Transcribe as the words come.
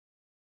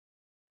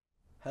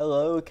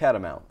Hello,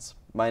 Catamounts.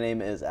 My name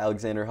is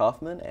Alexander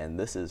Hoffman, and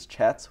this is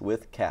Chats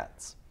with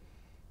Cats,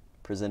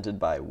 presented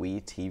by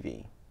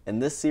WeTV. In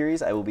this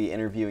series, I will be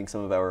interviewing some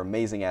of our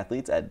amazing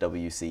athletes at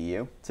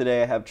WCU.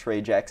 Today, I have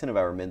Tre Jackson of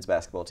our men's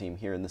basketball team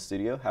here in the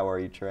studio. How are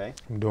you, Tre?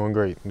 I'm doing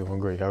great.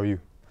 How are you?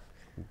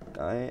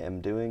 I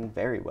am doing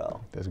very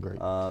well. That's great.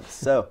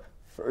 So,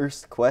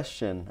 first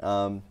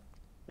question.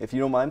 If you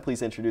don't mind,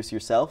 please introduce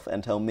yourself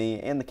and tell me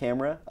and the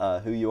camera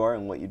who you are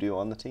and what you do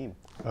on the team.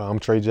 I'm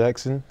Tre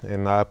Jackson,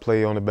 and I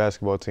play on the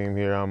basketball team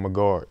here. I'm a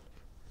guard.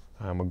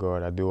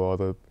 I do all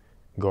the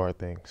guard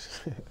things.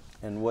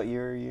 And what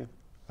year are you?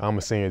 I'm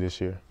a senior this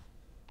year,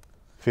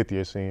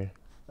 fifth-year senior.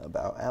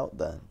 About out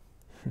then.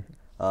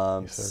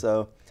 Yes, sir.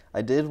 So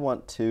I did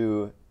want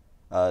to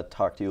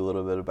talk to you a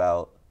little bit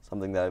about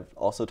something that I've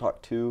also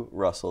talked to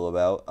Russell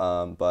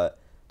about, but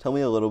tell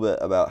me a little bit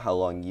about how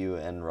long you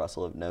and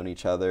Russell have known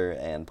each other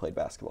and played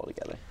basketball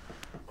together.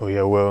 Oh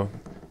yeah, well,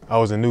 I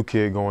was a new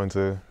kid going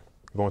to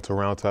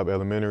Round Top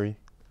Elementary,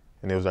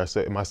 and it was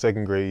my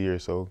second grade year,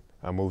 so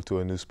I moved to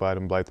a new spot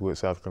in Blythewood,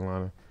 South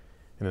Carolina,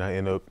 and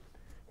then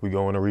we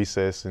go on a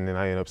recess, and then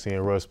I end up seeing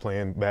Russ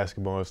playing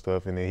basketball and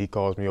stuff, and then he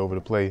calls me over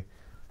to play,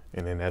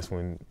 and then that's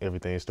when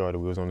everything started.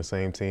 We was on the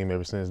same team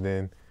ever since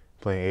then,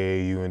 playing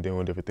AAU and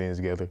doing different things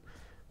together,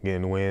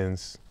 getting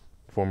wins,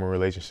 forming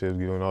relationships,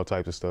 doing all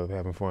types of stuff,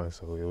 having fun.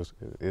 So it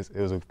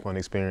was a fun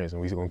experience,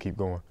 and we're gonna keep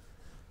going.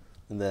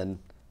 And then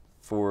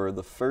for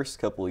the first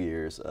couple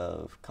years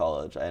of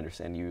college, I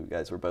understand you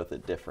guys were both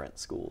at different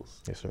schools.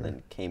 Yes, sir.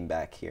 Then came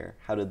back here.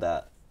 How did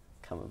that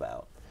come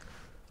about?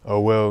 Oh,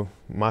 well,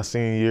 my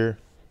senior year,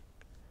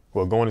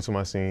 going into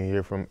my senior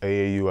year from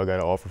AAU, I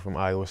got an offer from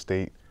Iowa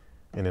State,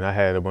 and then I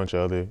had a bunch of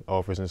other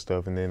offers and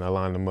stuff, and then I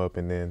lined them up,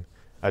 and then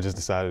I just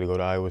decided to go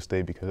to Iowa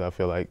State because I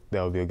feel like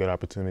that would be a good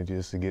opportunity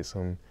just to get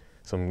some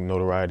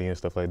notoriety and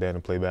stuff like that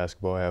and play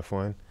basketball, have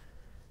fun.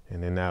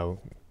 And then now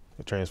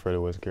I transferred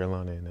to West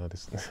Carolina, and now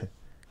this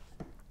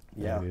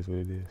Yeah. it is what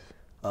it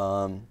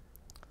is.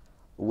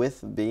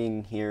 With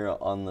being here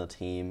on the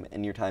team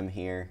and your time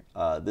here,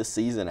 this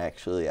season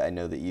actually, I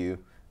know that you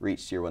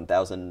reached your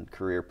 1,000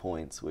 career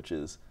points, which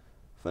is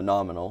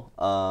phenomenal.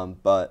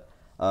 But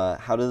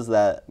how does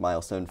that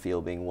milestone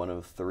feel, being one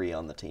of 3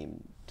 on the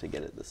team to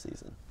get it this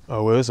season?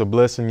 Oh, well, it's a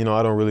blessing. You know,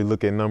 I don't really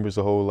look at numbers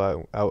a whole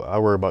lot. I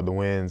worry about the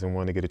wins and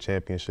want to get a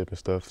championship and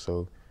stuff.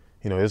 So,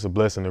 you know, it's a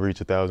blessing to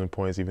reach 1,000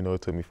 points, even though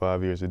it took me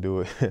 5 years to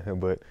do it.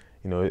 But,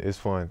 you know, it's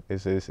fun.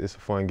 It's a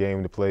fun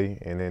game to play,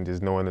 and then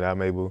just knowing that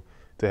I'm able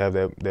to have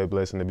that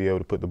blessing to be able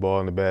to put the ball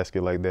in the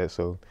basket like that.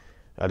 So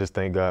I just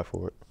thank God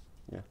for it.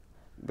 Yeah,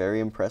 very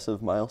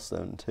impressive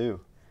milestone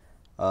too.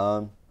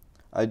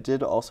 I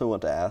did also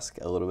want to ask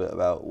a little bit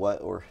about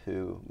what or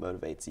who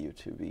motivates you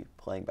to be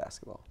playing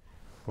basketball.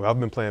 Well, I've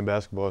been playing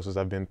basketball since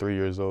I've been 3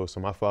 years old. So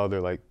my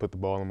father put the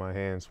ball in my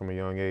hands from a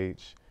young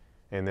age,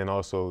 and then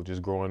also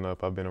just growing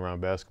up, I've been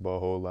around basketball a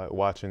whole lot,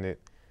 watching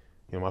it.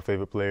 You know, my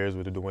favorite players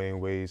were the Dwayne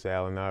Wades,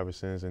 Allen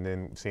Iversons, and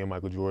then seeing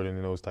Michael Jordan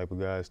and those type of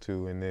guys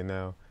too. And then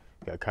now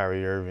got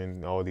Kyrie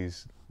Irving, all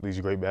these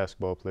great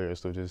basketball players.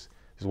 So just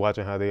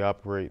watching how they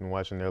operate and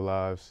watching their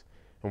lives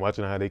and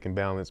watching how they can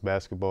balance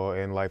basketball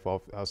and life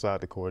outside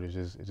the court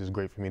is just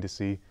great for me to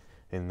see,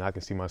 and I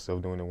can see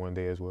myself doing it one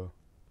day as well.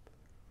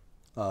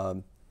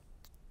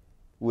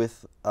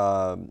 With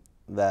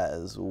that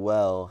as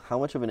well, how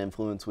much of an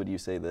influence would you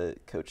say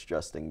that Coach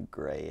Justin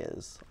Gray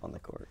is on the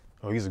court?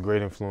 Oh, he's a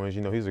great influence.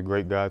 You know, he's a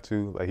great guy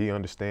too. Like, he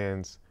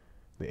understands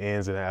the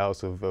ins and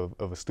outs of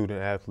a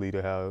student athlete,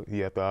 or how he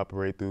has to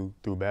operate through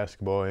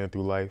basketball and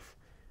through life.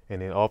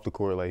 And then off the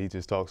court, like, he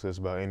just talks to us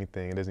about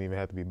anything. It doesn't even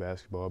have to be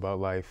basketball, about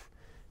life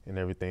and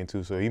everything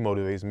too. So he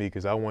motivates me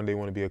because I one day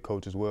want to be a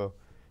coach as well.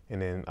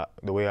 And then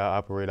the way I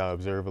operate, I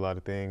observe a lot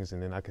of things,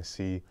 and then I can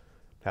see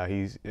how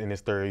he's in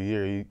his 3rd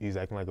year, he's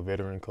acting like a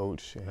veteran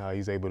coach, and how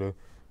he's able to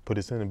put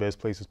us in the best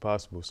places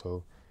possible.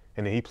 So,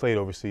 and then he played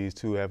overseas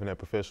too, having that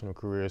professional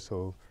career.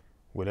 So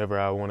whatever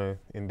I want to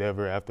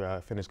endeavor after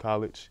I finish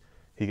college,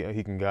 he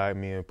can guide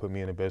me and put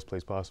me in the best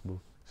place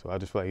possible. So I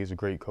just feel like he's a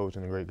great coach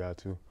and a great guy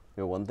too.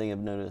 You know, one thing I've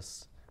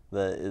noticed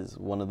that is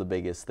one of the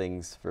biggest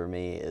things for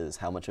me is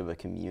how much of a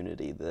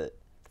community that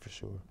For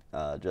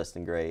sure.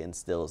 Justin Gray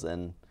instills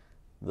in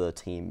the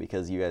team,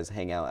 because you guys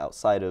hang out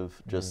outside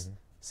of just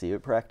see you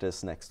at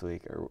practice next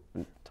week or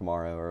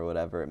tomorrow or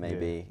whatever it may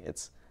be.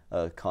 It's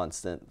a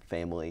constant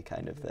family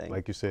kind of thing.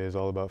 Like you said, it's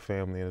all about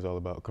family, and it's all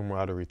about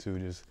camaraderie too.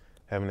 Just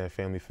having that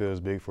family feel is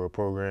big for a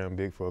program,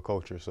 big for a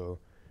culture. So,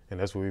 and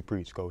that's what we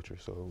preach, culture.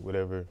 So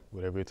whatever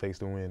it takes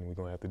to win, we're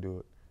gonna have to do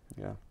it.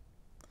 Yeah.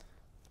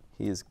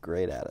 He is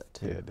great at it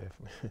too. Yeah,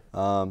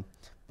 definitely.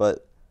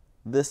 But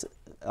this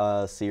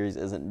series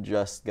isn't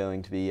just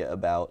going to be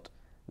about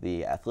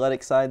the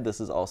athletic side. This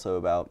is also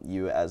about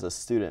you as a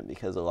student,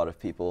 because a lot of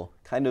people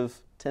kind of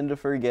tend to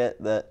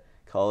forget that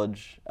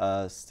college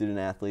student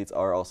athletes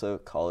are also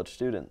college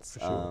students. For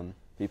sure.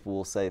 People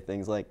will say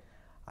things like,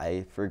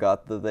 I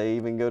forgot that they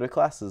even go to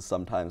classes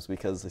sometimes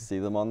because they see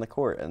them on the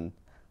court, and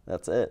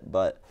that's it.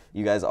 But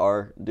you guys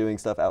are doing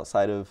stuff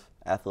outside of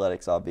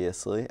athletics,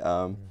 obviously.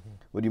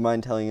 Would you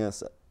mind telling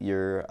us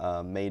your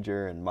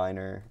major and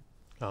minor?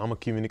 I'm a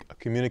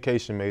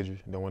communication major.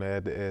 Don't want to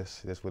add the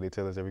S. That's what they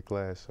tell us every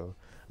class. So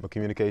I'm a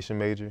communication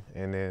major,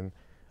 and then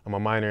I'm a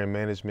minor in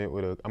management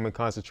I'm in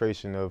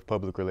concentration of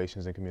public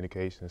relations and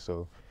communication.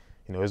 So,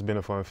 you know, it's been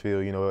a fun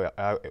field. You know,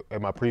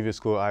 at my previous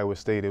school, Iowa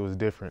State, it was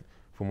different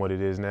from what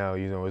it is now.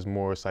 You know, it's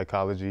more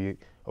psychology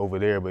over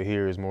there, but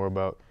here it's more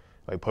about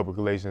like public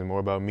relations, more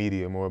about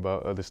media, more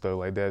about other stuff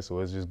like that. So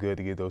it's just good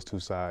to get those two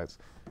sides,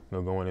 you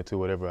know, going into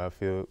whatever I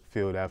feel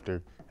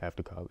after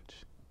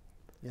college.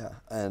 Yeah,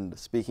 and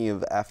speaking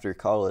of after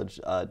college,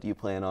 do you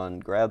plan on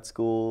grad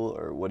school,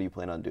 or what do you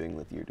plan on doing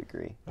with your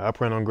degree? I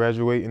plan on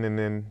graduating and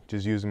then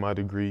just using my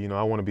degree. You know,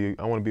 I want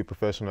to be a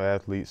professional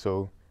athlete,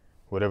 so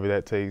whatever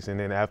that takes. And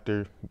then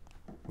after,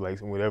 like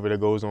whatever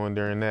that goes on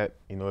during that,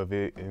 you know, if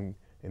it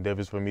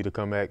endeavors for me to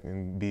come back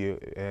and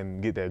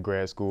and get that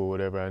grad school,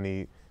 whatever I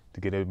need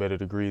to get a better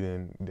degree,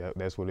 then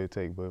that's what it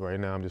takes. But right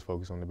now, I'm just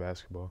focused on the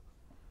basketball.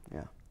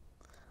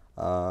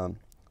 Yeah.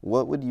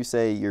 What would you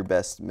say your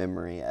best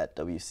memory at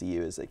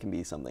WCU is? It can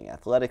be something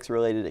athletics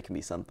related, it can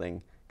be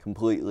something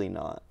completely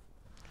not.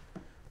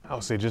 I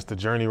would say just the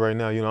journey right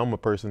now. You know, I'm a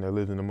person that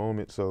lives in the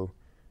moment, so,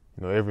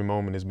 you know, every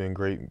moment has been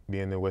great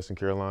being in Western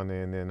Carolina.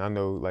 And then I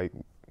know, like,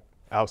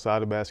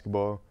 outside of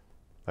basketball,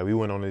 like we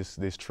went on this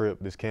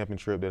camping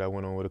trip that I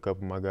went on with a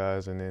couple of my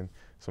guys, and then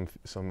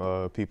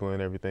some people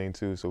and everything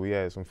too. So we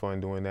had some fun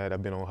doing that.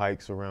 I've been on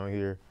hikes around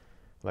here.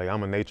 Like,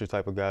 I'm a nature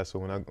type of guy, so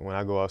when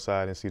I go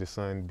outside and see the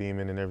sun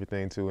beaming and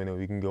everything too, and then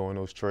we can go on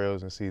those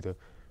trails and see the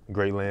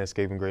great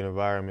landscape and great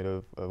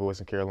environment of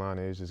Western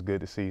Carolina, it's just good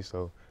to see.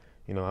 So,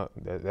 you know,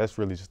 that's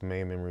really just the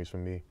main memories for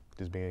me,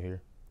 just being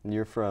here. And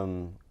you're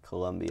from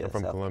Columbia, I'm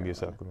from South Columbia,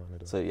 Carolina. South Carolina.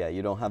 Though. So yeah,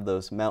 you don't have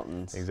those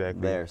mountains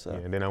there. So. Yeah,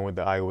 and then I went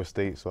to Iowa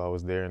State, so I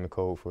was there in the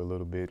cold for a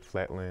little bit,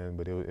 flatland,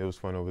 but it was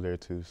fun over there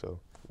too. So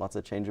lots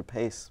of change of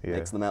pace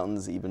makes the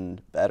mountains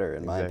even better,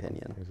 in my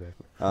opinion.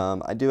 Exactly.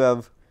 I do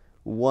have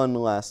one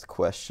last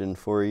question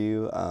for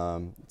you.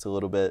 It's a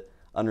little bit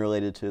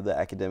unrelated to the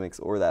academics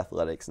or the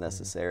athletics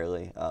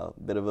necessarily.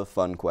 Bit of a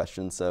fun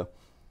question. So,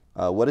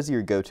 what is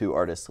your go-to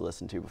artist to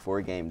listen to before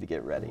a game to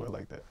get ready? I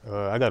like that.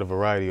 I got a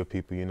variety of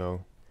people, you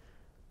know.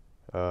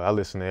 I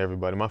listen to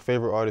everybody. My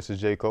favorite artist is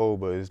J. Cole,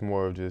 but it's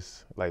more of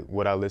just like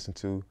what I listen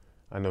to.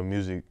 I know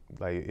music,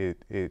 like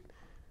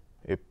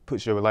it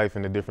puts your life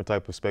in a different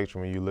type of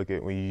spectrum when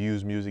you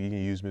use music. You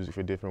can use music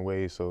for different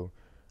ways. So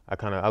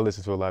I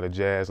listen to a lot of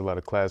jazz, a lot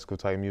of classical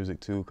type music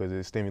too, because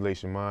it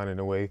stimulates your mind in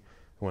a way.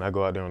 When I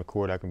go out there on the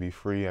court, I can be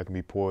free, I can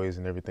be poised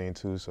and everything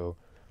too. So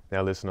now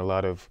I listen to a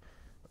lot of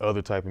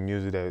other type of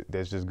music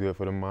that's just good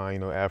for the mind, you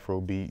know,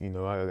 Afro beat, you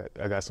know,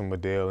 I got some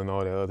Adele and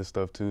all that other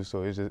stuff too.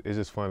 So it's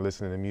just fun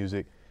listening to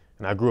music.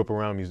 And I grew up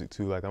around music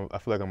too. Like I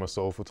feel like I'm a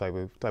soulful type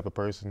of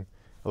person.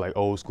 I like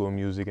old school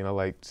music, and I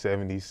like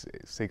 70s,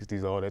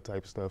 60s, all that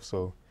type of stuff.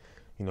 So,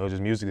 you know,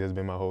 just music has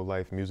been my whole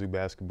life, music,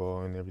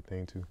 basketball, and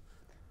everything too.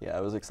 Yeah,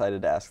 I was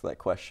excited to ask that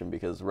question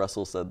because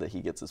Russell said that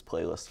he gets his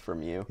playlist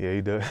from you. Yeah,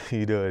 he does.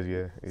 He does.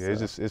 Yeah.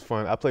 So. It's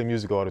fun. I play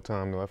music all the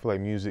time though. I feel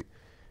like music,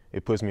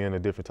 it puts me in a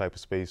different type of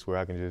space where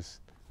I can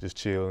just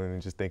chill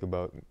and just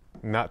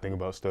not think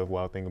about stuff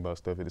while thinking about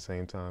stuff at the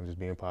same time, just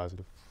being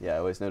positive. Yeah, I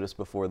always notice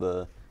before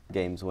the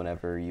games,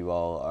 whenever you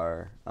all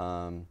are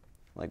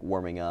like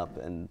warming up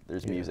and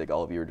there's music,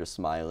 all of you are just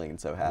smiling and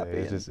so happy.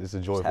 Yeah, it's a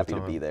joyful happy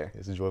time. To be there.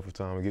 It's a joyful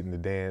time of getting to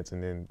dance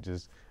and then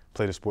just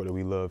play the sport that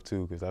we love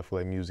too, because I feel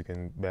like music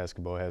and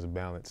basketball has a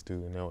balance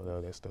too, and all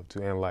that stuff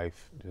too, and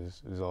life.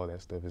 Just all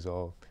that stuff is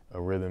all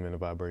a rhythm and a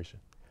vibration.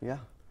 Yeah,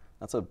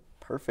 that's a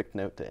perfect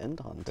note to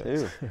end on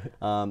too.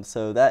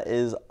 So that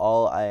is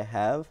all I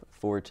have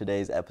for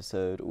today's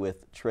episode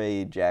with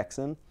Tre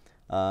Jackson.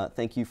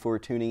 Thank you for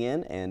tuning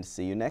in, and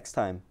see you next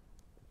time.